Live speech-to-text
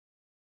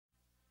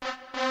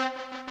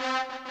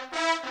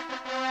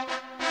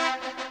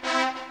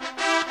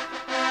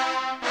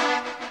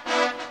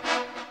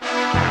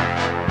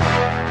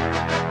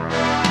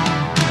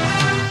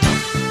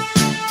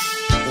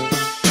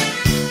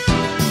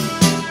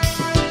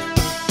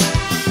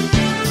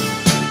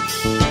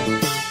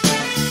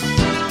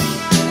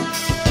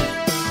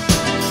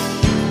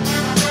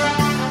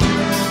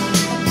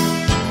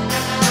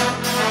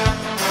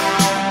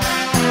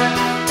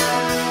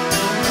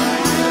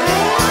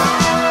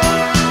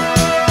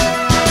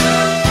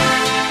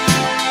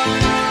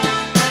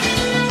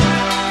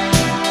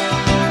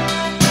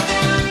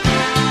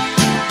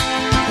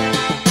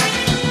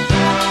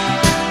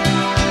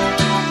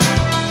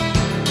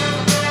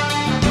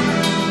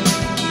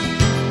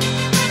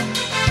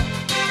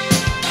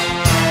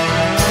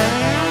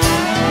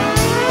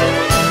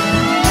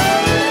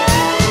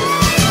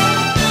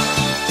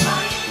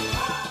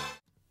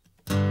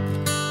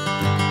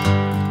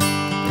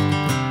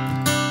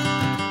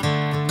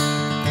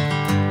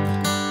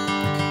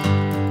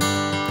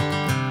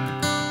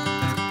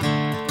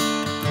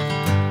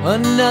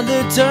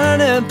Another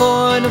turning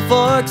point, a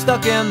fork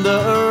stuck in the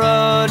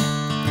road.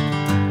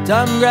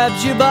 Time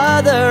grabs you by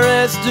the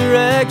wrist,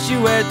 directs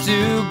you where to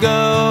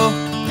go.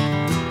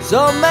 So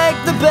make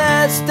the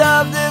best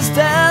of this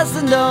test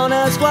and don't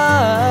ask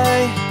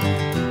why.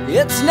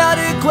 It's not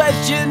a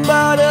question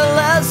but a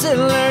lesson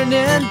learned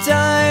in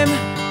time.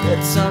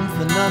 It's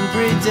something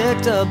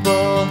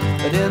unpredictable,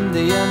 but in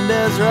the end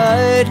is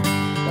right.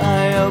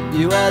 I hope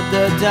you had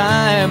the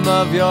time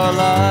of your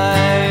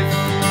life.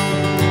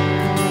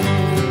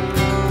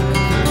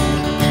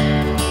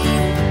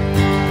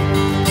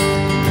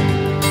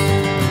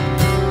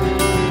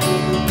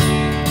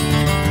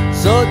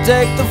 So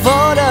take the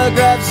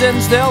photographs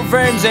and still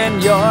frames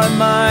in your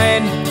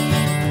mind,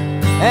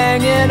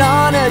 hanging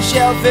on a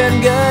shelf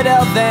in good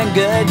health and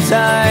good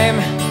time.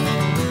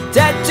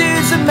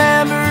 Tattoos of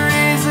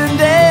memories and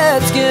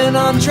dead skin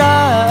on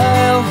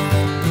trial.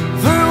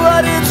 For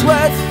what it's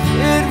worth,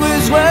 it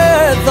was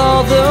worth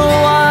all the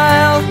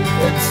while.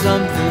 It's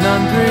something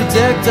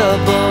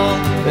unpredictable,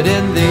 but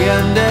in the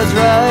end is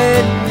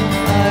right.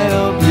 I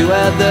hope you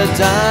had the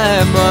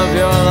time of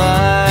your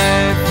life.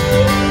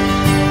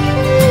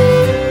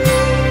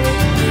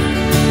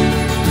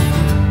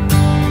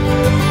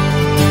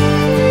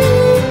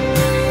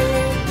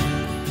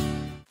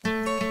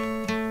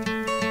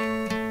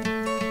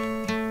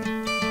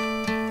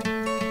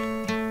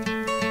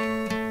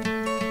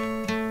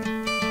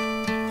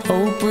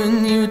 Hope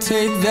when you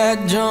take that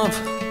jump,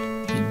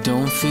 you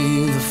don't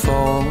feel the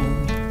fall.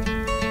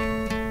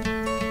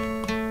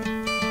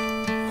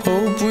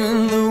 Hope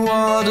when the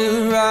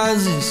water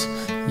rises,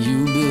 you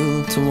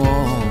built a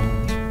wall.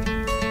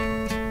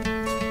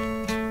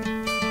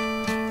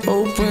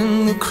 Hope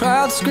when the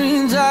crowd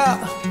screams out,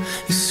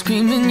 you're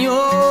screaming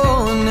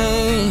your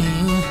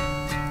name.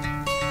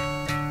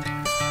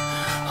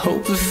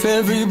 Hope if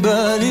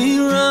everybody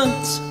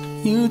runs,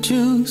 you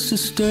choose to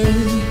stay.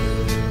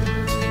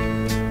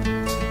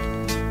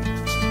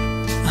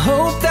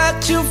 Hope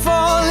that you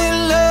fall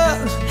in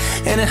love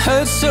and it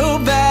hurts so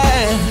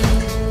bad.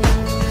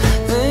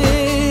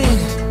 Hey,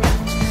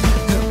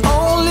 the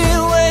only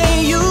way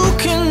you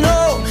can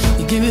know,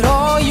 you give it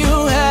all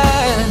you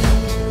had.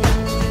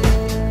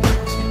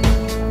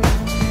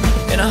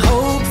 And I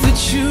hope that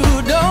you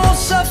don't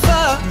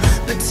suffer,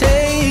 but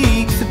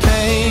take the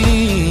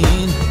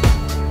pain.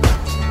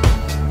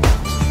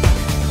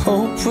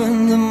 Hope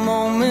when the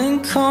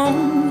moment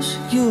comes,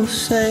 you'll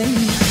say,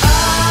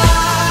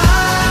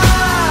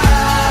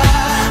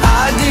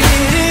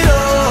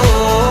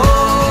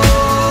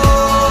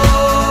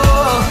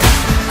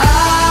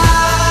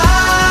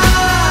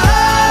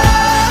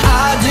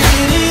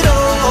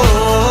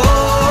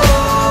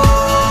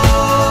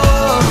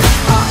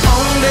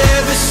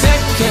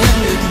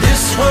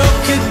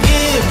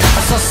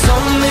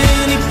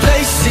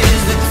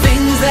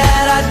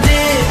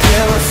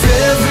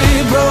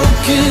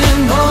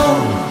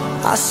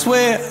 I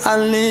swear I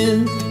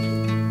lived.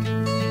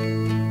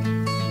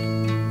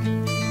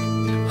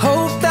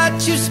 Hope that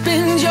you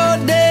spend your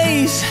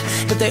days,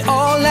 but they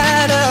all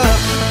add up.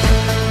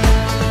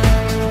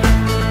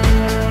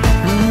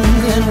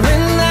 And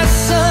when that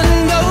sun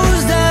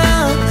goes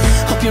down,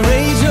 hope you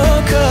raise your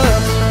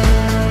cup.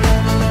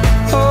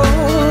 Oh,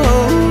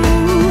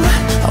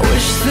 I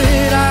wish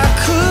that I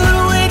could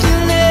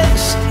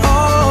witness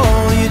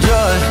all your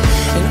joy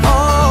and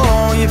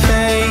all your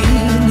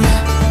pain,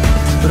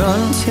 but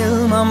until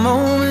my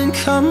moment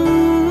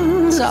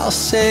comes, I'll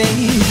say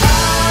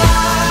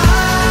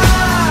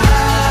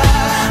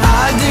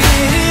I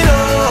did it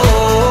all.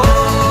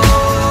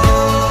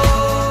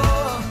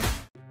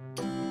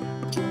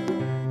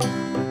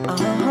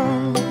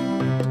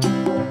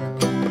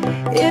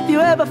 If you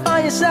ever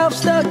find yourself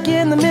stuck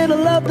in the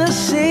middle of the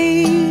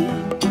sea,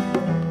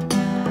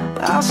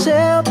 I'll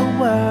sail the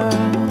world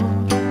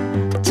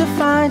to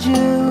find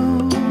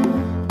you.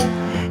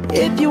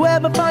 If you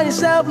ever find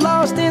yourself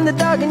lost in the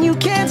dark and you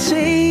can't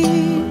see,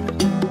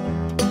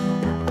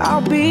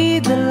 I'll be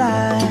the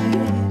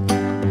light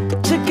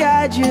to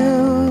guide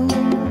you.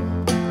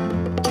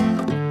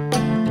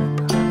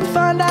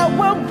 Find out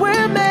what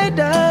we're made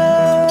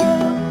of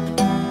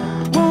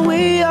when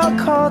we are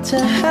called to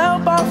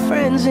help our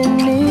friends in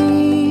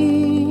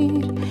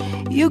need.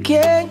 You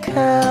can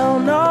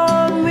count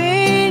on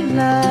me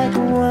like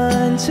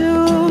 1,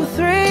 2,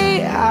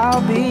 3,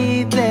 I'll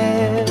be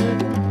there.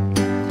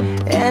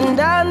 And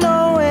I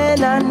know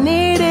when I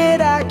need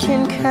it, I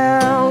can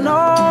count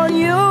on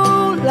you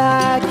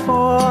like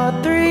 4,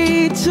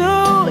 3, 2,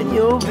 and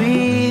you'll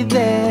be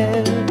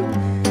there.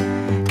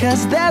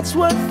 'Cause that's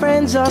what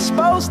friends are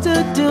supposed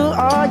to do,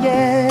 oh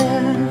yeah.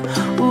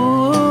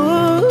 Ooh,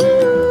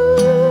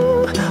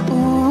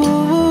 ooh,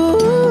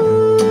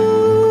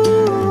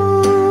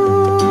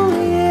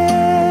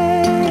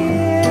 yeah.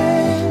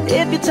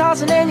 If you're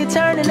tossing and you're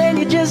turning and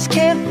you just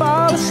can't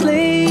fall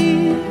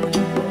asleep,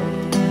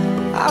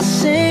 I'll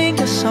sing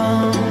a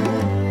song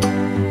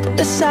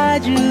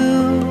beside you.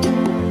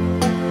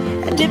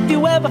 And if you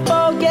ever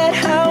forget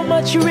how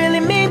much you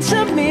really mean to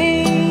me,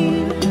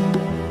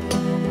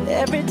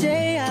 every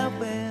day I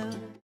will.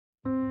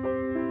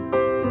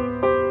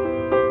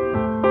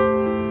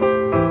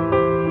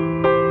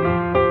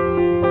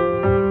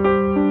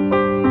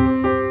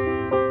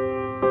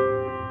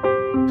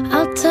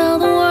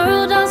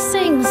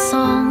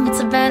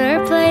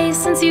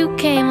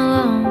 came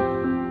along,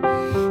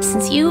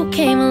 since you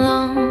came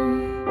along.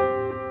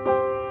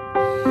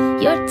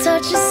 Your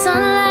touch is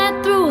sunlight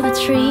through the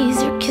trees,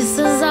 your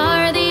kisses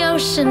are the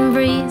ocean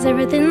breeze.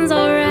 Everything's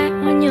alright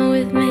when you're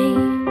with me.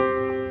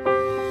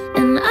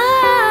 And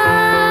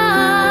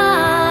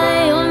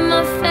you're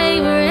my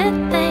favorite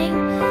thing.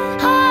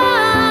 Oh,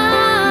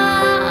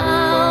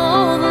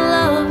 the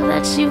love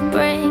that you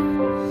bring.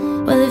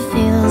 Well, it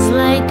feels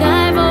like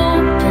I've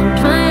opened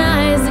my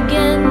eyes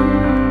again,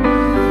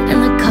 and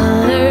the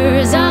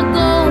colors are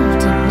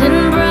golden and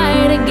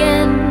bright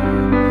again.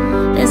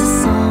 There's a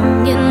song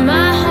in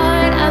my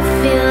heart, I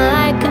feel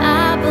like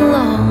I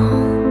belong.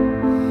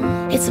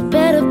 It's a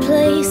better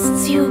place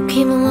since you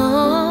came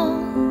along.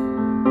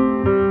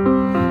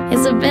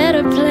 It's a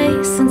better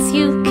place since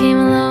you came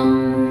along.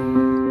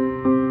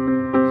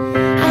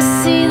 I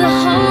see the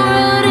whole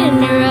world in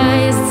your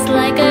eyes. It's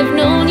like I've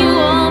known you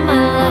all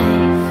my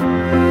life.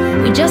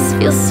 We just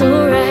feel so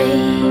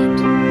right.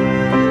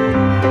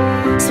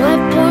 So I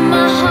pour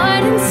my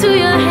heart into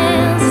your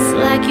hands. It's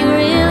like you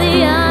really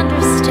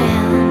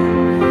understand.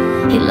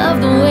 You love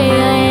the way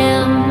I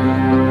am.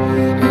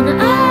 And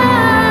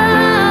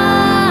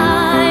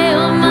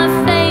you're my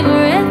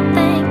favorite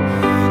thing.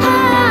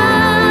 Oh,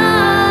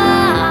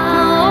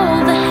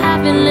 the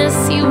happiness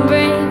you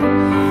bring.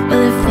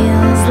 Well, it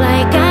feels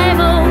like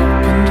I've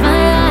opened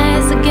my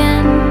eyes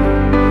again,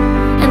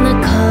 and the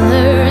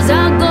colors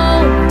are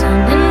golden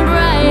and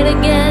bright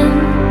again.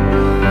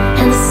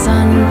 And the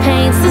sun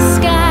paints the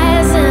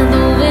skies and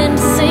the wind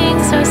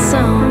sings our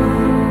song.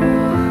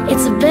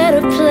 It's a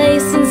better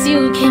place since you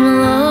came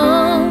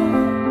along.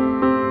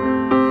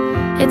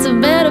 It's a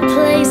better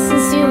place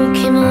since you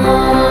came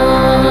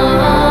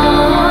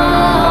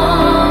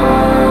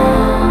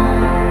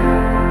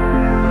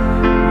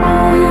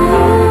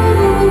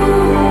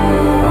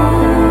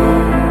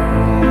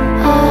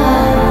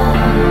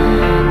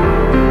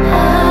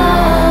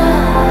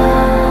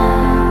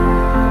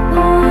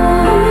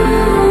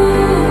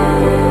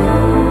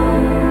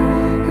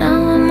Now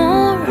I'm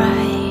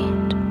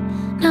alright.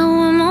 Now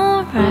I'm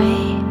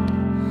alright.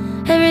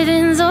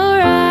 Everything's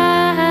alright.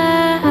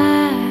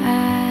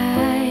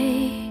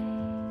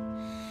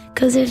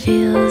 'Cause it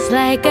feels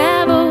like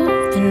I've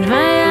opened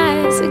my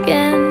eyes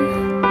again,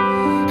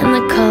 and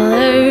the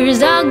colors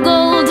are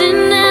golden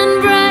and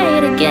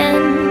bright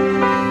again.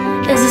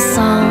 There's a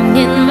song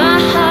in my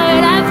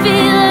heart, I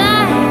feel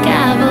like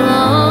I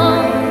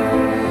belong.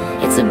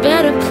 It's a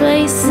better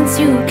place since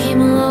you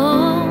came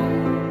along.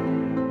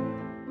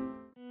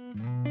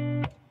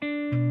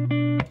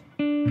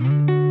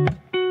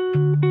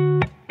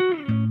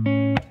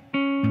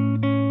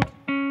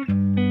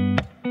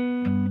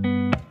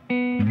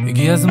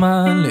 הגיע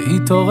הזמן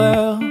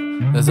להתעורר,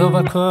 לעזוב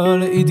הכל,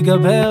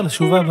 להתגבר,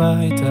 לשוב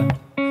הביתה,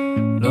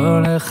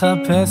 לא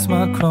לחפש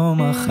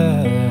מקום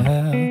אחר.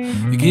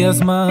 הגיע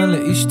הזמן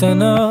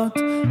להשתנות,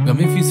 גם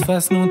אם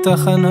פספסנו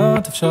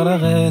תחנות, אפשר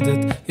לרדת,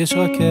 יש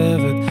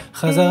רכבת,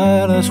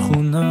 חזרה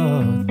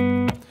לשכונות.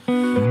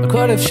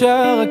 הכל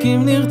אפשר רק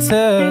אם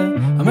נרצה,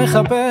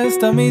 המחפש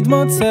תמיד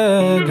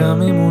מוצא,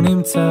 גם אם הוא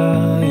נמצא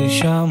אי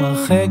שם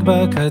הרחק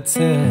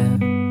בקצה.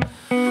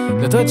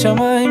 דלתות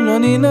שמיים לא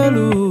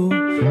ננעלו,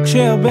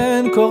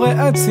 כשהבן קורא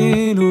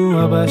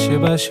הצילו, אבא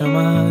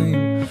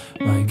שבשמיים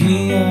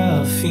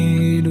מגיע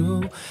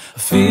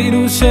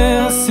אפילו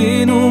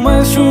שעשינו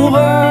משהו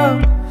רע.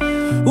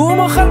 הוא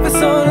מוחל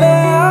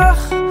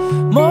וסולח,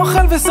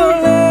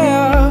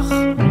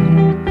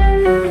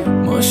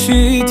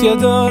 מושיט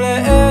ידו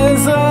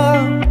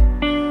לעזרה,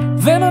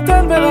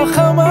 ונותן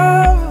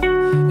ברחמיו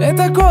את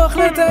הכוח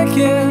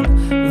לתקן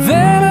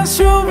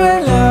ולשוב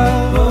אליו.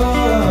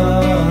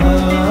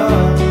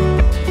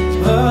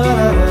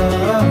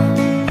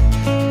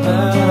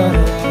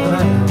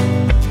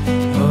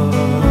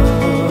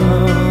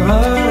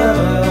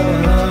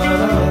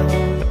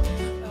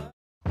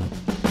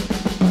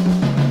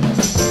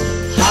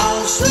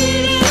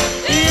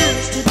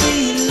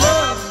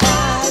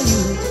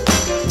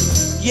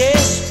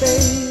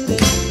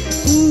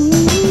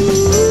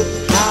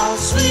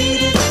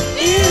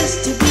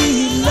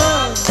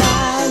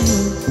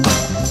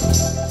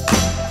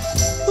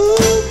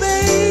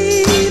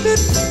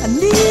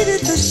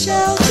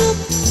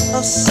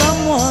 Of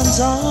someone's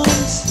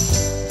arms,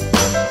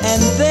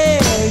 and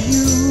there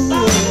you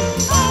were.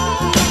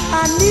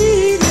 I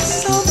needed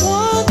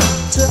someone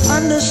to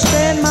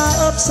understand my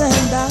ups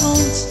and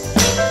downs,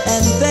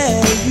 and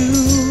there you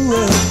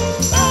were.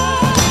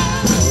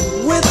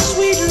 With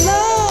sweet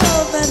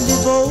love and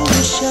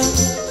devotion,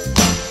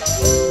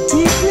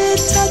 deeply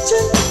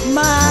touching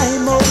my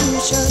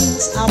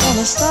emotions. I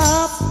wanna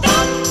stop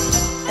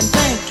and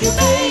thank you,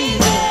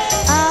 baby.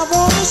 I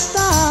wanna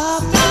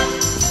stop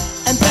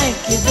and thank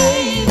you,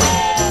 baby.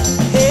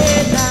 Hey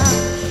now,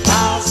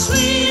 how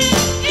sweet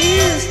it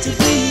is to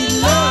be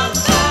loved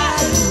by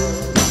you.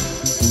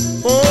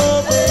 Oh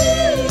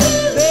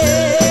baby,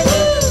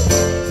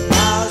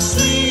 how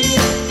sweet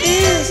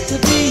it is to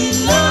be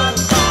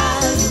loved by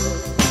you.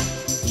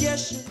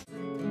 Yes, you.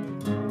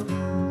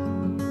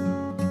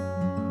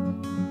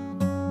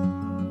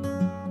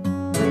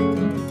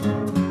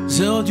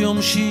 זה עוד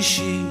יום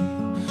שישי,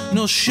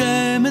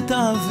 נושם את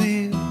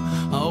האוויר,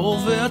 האור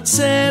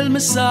והצל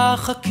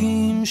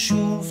משחקים,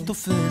 שוב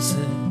תופסת.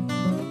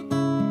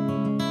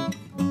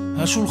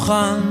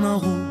 השולחן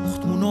ערוך,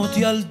 תמונות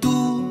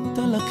ילדות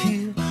על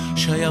הקיר,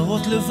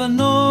 שיירות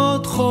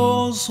לבנות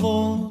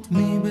חוזרות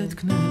מבית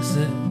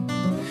כנסת,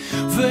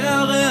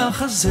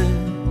 והריח הזה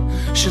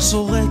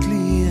ששורט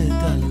לי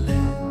את הלב,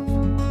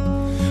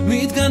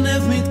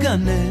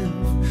 מתגנב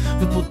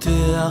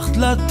ופותח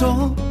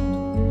דלתות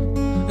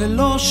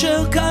אל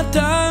אושר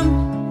קטן,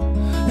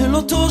 אל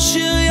אותו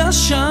שיר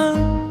ישן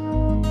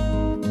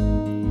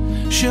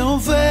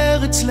שעובר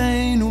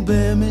אצלנו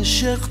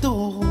במשך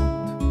דורות.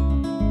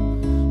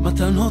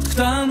 מתנות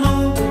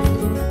קטנות,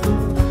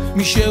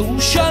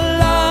 מישהו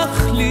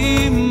שלח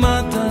לי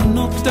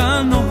מתנות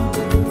קטנות,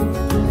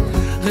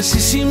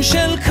 רסיסים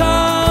של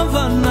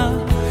כוונה,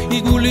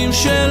 עיגולים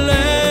של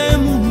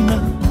אמונה.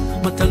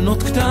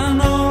 מתנות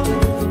קטנות,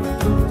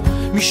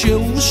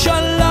 מישהו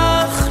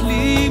שלח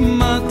לי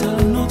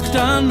מתנות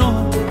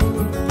קטנות,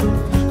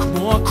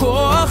 כמו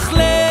הכוח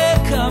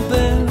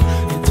לקבל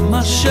את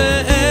מה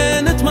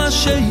שאין, את מה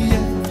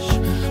שיש,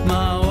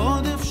 מה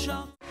עוד אפשר.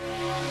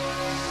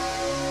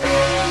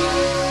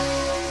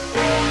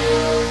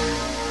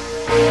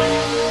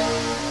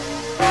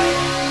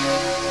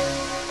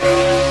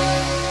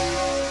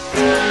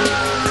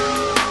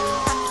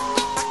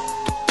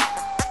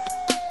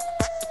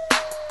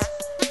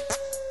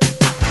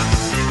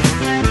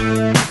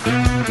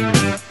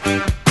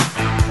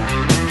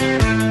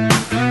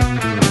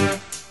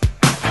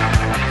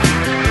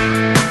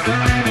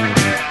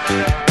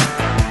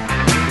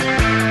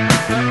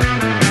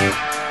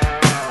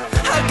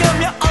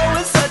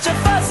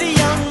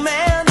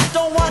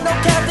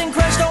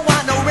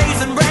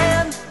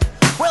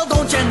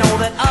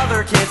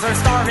 Kids are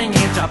starving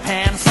in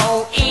Japan, so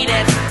eat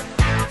it,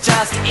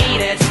 just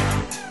eat it.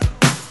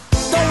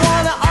 Don't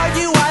wanna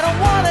argue, I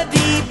don't wanna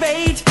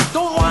debate,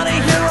 don't wanna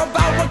hear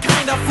about what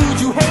kind of food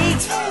you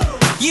hate.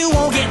 You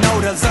won't get no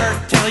dessert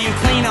till you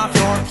clean off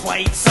your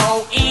plate, so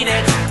eat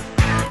it.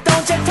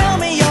 Don't you tell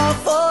me you're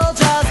full,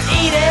 just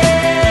eat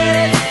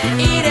it,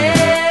 eat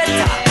it.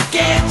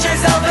 Get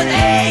yourself an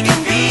egg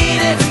and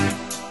beat it.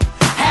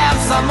 Have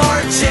some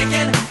more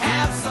chicken,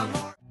 have some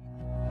more.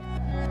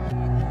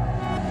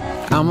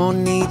 I'm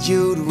gonna need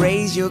you to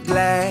raise your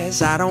glass.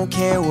 I don't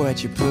care what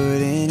you put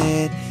in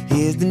it.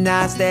 Here's the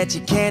nights that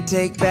you can't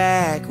take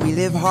back. We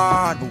live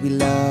hard, but we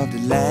love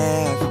to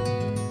laugh.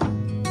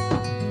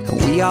 And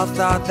we all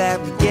thought that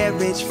we'd get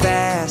rich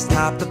fast.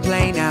 Hopped the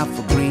plane out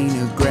for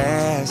greener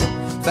grass.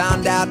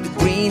 Found out the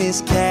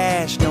greenest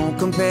cash don't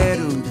compare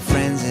to the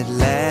friends that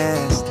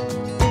last.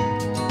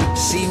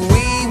 See,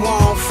 we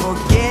won't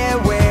forget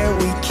where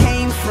we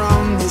came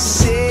from. This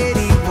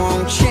city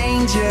won't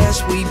change us.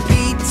 We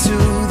beat to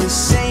the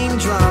same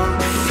drum.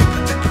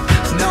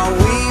 No,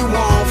 we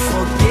won't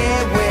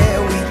forget where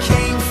we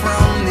came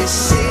from. This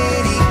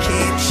city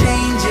can't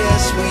change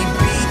us. We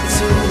beat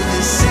to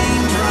the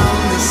same drum,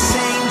 the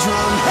same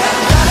drum.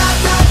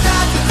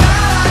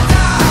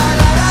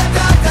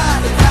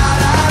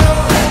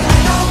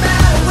 No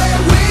matter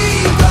where we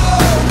go,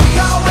 we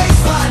always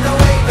find a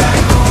way back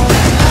home.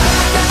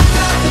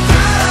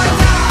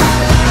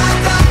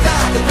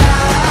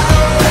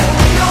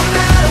 No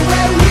matter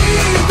where we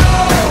go,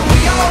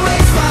 we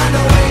always find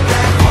a way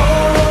back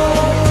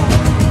home.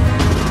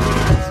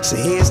 So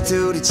here's to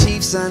the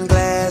cheap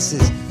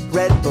sunglasses,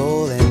 Red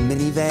Bull and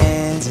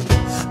minivans, and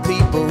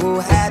people who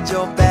had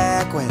your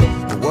back when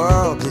the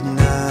world didn't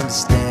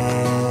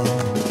understand.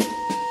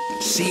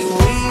 See,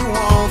 we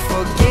won't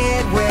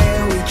forget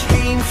where we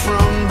came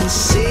from. The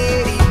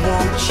city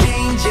won't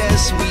change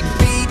us. We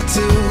beat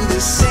to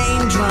the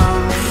same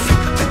drum.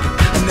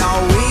 No,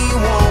 we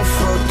won't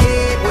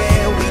forget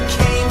where we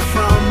came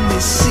from.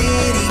 The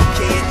city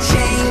can't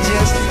change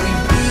us. We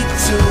beat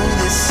to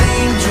the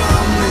same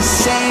drum, the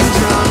same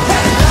drum.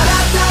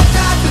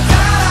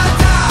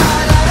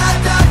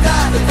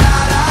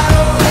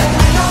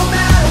 No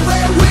matter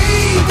where we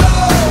go,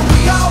 we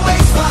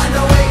always find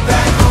a way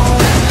back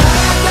home.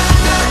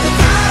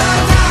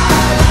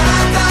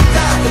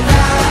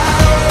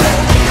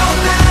 No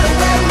matter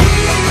where we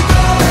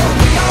go,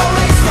 we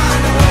always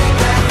find a way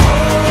back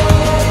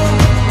home.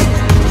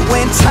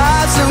 When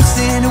tide's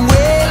losing and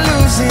we're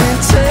losing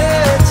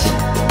touch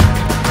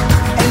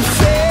and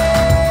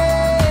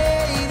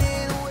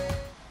fading away.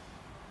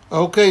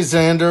 Okay,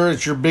 Xander,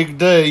 it's your big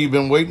day. You've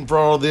been waiting for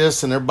all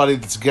this, and everybody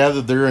that's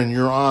gathered there in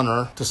your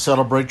honor to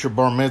celebrate your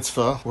bar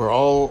mitzvah. We're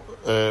all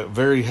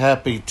very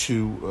happy to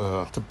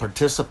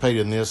participate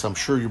in this. I'm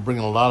sure you're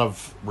bringing a lot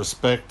of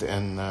respect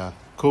and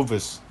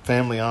kuvas,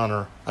 family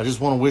honor. I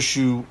just want to wish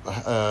you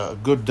a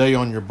good day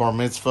on your bar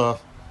mitzvah.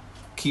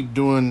 Keep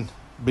doing,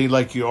 be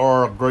like you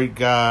are, a great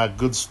guy,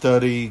 good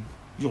study.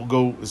 You'll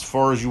go as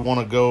far as you want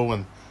to go,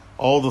 and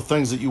all the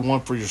things that you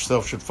want for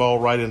yourself should fall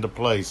right into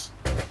place.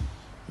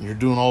 You're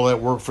doing all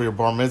that work for your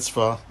bar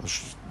mitzvah,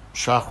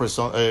 chakras,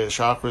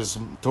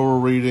 Torah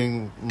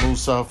reading,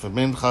 Musaf, and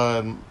Mincha,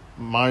 and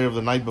Maariv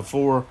the night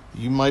before.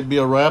 You might be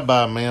a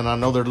rabbi, man. I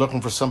know they're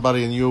looking for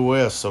somebody in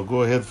U.S., so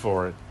go ahead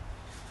for it.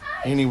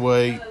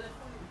 Anyway,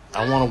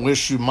 I want to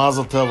wish you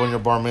mazel tov on your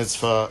bar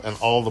mitzvah and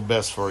all the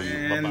best for you.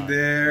 And Bye-bye.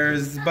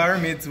 there's bar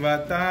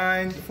mitzvah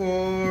time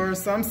for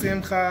some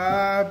simcha.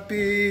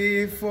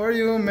 Happy for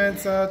you made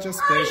such a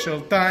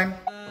special time.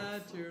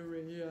 To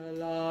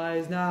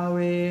realize now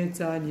it's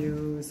a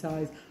new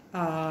size.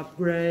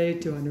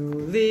 Upgrade to a new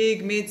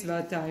league.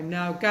 Mitzvah time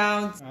now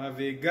counts.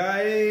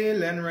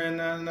 Avigail and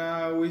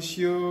Renana wish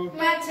you.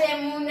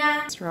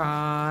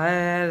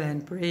 Israel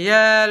and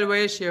Priel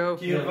wish you.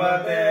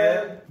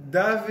 Kirvatel.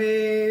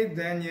 David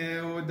and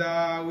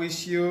Yehuda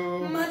wish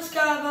you.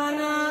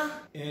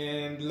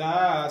 And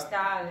last,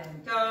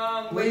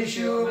 Talentom wish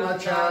you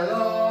much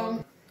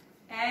shalom.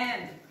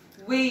 And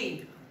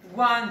we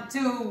want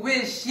to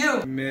wish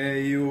you.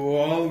 May you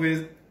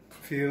always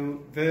feel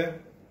the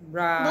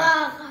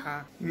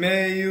Bracha.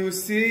 May you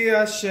see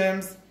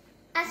Hashem's.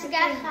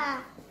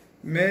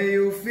 May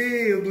you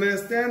feel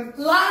blessed and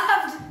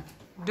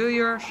Do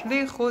your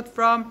shlichut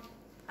from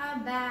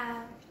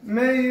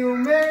may you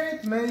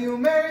merit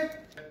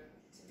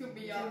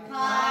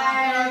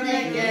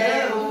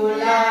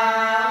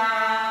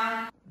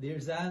Dear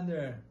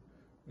Xander,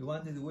 we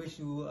wanted to wish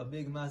you a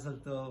big mazel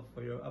tov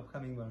for your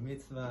upcoming bar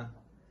mitzvah.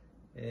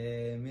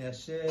 May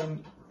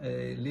Hashem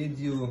lead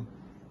you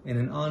in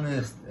an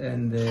honest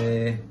and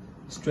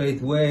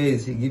straight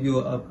ways. He give you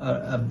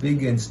a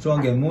big and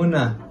strong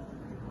emunah,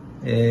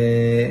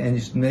 and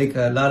you should make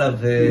a lot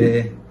of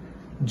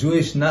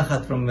Jewish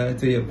nachat from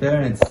to your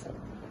parents.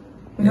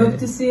 We hope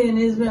to see you in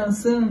Israel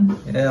soon.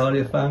 Yeah, all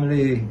your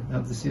family.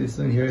 Hope to see you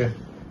soon here.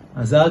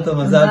 Mazal tov,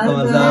 mazal tov,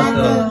 mazal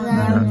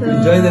tov.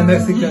 Enjoy the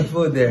Mexican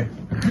food there.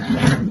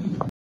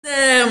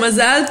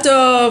 Mazal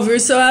tov. We're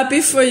so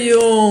happy for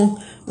you.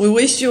 We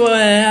wish you a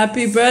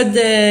happy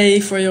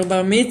birthday for your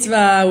bar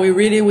mitzvah. We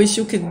really wish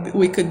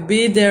we could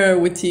be there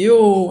with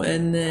you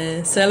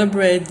and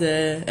celebrate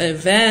the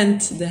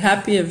event, the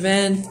happy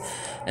event.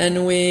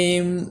 And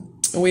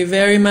we're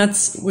very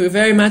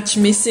much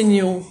missing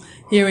you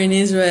here in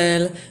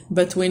Israel,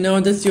 but we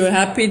know that you're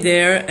happy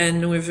there,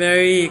 and we're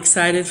very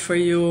excited for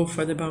you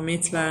for the bar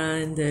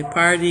mitzvah and the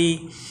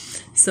party.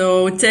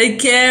 So take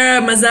care,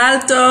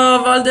 mazal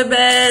tov, all the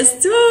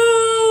best.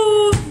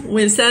 Woo!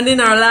 We'll send in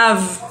our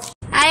love.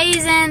 Hi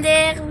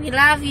Xander, we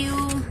love you.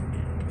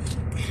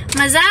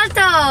 Mazal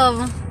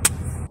tov.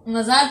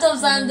 Mazal tov,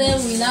 Xander,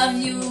 we love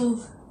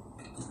you.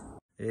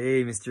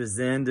 Hey, Mr.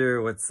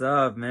 Xander, what's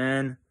up,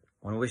 man?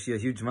 I want to wish you a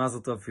huge mazel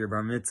tov for your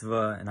bar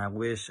mitzvah, and I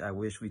wish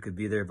we could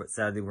be there, but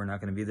sadly we're not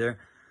going to be there.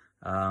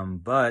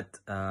 But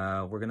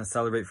we're going to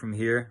celebrate from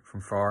here, from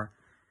far,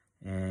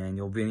 and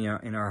you'll be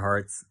in our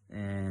hearts.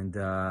 And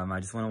I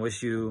just want to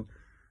wish you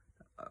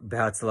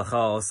behatzlacha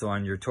also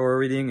on your Torah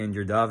reading and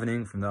your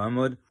davening from the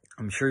Amud.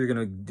 I'm sure you're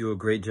going to do a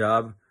great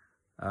job,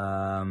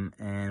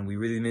 and we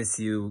really miss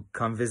you.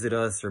 Come visit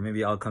us, or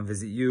maybe I'll come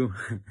visit you,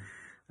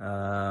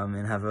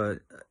 and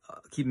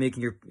keep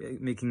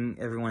making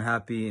everyone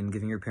happy and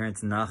giving your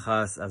parents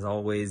nachas as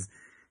always.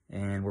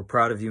 And we're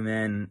proud of you,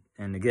 man.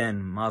 And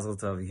again, mazel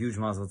tov, huge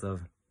mazel tov.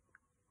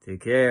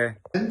 Take care.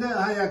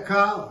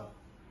 היקר,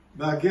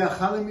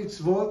 בהגיעך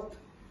למצוות,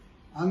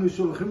 אנו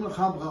שולחים לך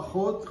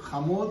ברכות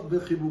חמות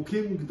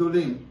וחיבוקים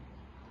גדולים.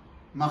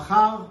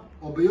 מחר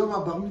או ביום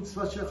הבר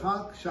מצווה שלך,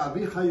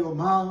 כשאביך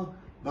יאמר,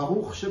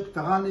 ברוך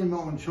שפטרני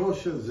מעונשו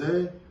של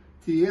זה,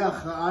 תהיה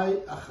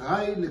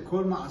אחראי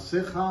לכל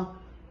מעשיך,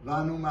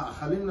 ואנו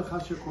מאחלים לך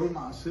שכל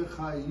מעשיך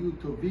יהיו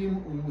טובים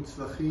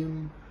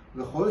ומוצלחים,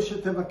 וכל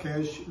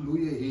שתבקש לו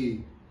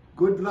יהי.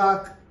 Good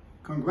luck,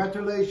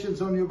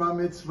 congratulations on your bar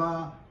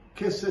mitzvah,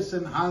 kisses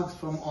and hugs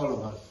from all of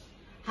us.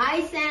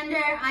 Hi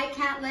Xander, I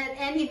can't let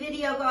any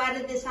video go out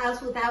of this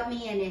house without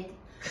me in it.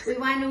 We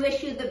want to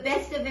wish you the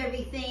best of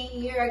everything.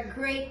 You're a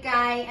great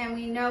guy, and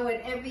we know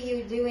whatever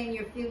you do in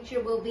your future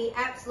will be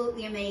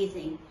absolutely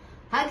amazing.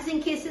 Hugs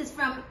and kisses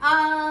from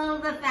all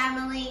the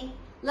family.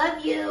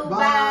 Love you.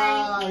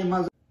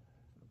 Bye.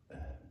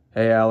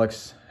 Hey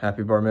Alex,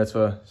 happy bar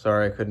mitzvah.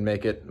 Sorry I couldn't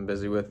make it. I'm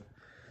busy with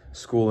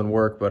school and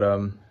work, but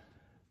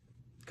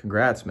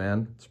congrats, man.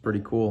 It's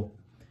pretty cool.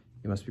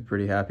 You must be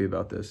pretty happy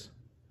about this.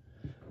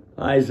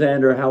 Hi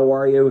Xander, how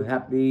are you?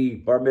 Happy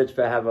bar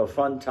mitzvah. Have a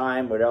fun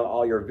time with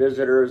all your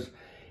visitors.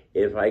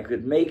 If I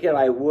could make it,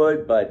 I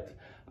would, but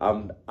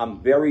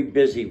I'm very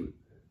busy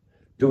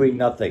doing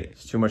nothing.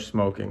 It's too much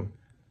smoking.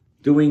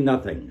 Doing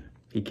nothing.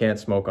 He can't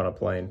smoke on a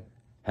plane.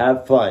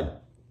 Have fun.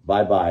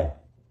 Bye-bye.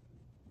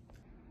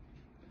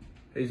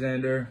 Hey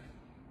Xander,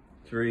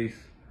 it's Reese.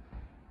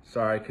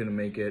 Sorry I couldn't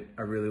make it.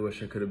 I really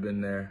wish I could have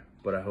been there,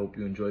 but I hope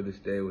you enjoy this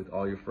day with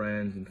all your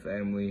friends and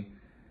family.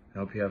 I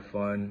hope you have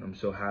fun. I'm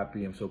so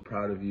happy. I'm so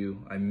proud of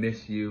you. I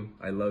miss you.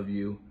 I love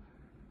you.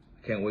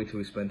 I can't wait till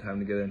we spend time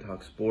together and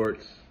talk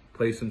sports.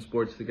 Play some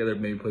sports together,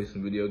 maybe play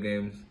some video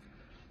games.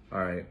 All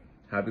right.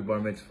 Happy bar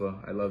mitzvah.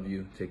 I love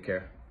you. Take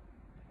care.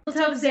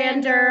 Tov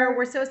Xander,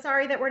 we're so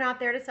sorry that we're not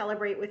there to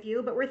celebrate with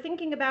you, but we're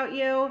thinking about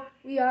you.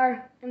 We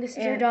are, and this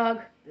is our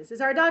dog. This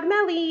is our dog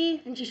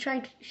Melly. And she's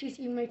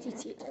eating my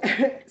titi.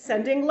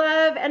 Sending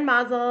love and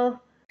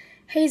mazel.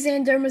 Hey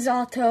Xander,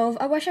 Mazal Tov.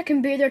 I wish I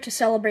could be there to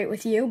celebrate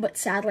with you, but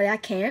sadly I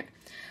can't.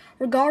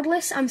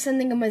 Regardless, I'm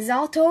sending a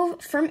Mazal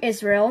Tov from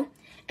Israel,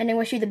 and I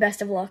wish you the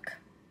best of luck.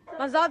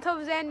 Mazal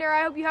Tov Xander,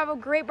 I hope you have a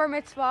great bar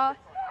mitzvah,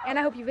 and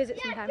I hope you visit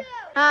sometime.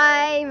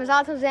 Hi,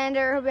 Mazal Tov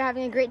Xander. Hope you're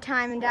having a great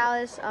time in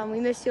Dallas. We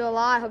miss you a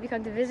lot. I hope you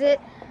come to visit.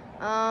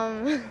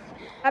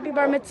 Happy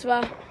bar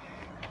mitzvah.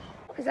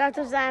 Mazal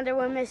Tov Xander,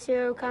 we miss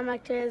you. Come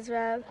back to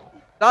Israel.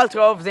 Mazal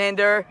Tov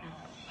Xander.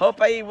 Hope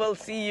I will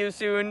see you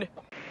soon.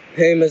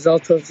 Hey, Mazal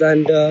Tov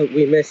Xander.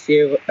 We miss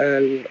you,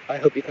 and I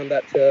hope you come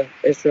back to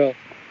Israel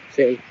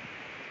soon.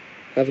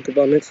 Have a good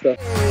bar mitzvah.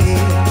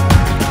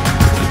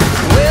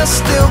 We'll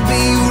still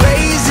be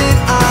raising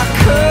our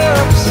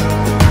cups.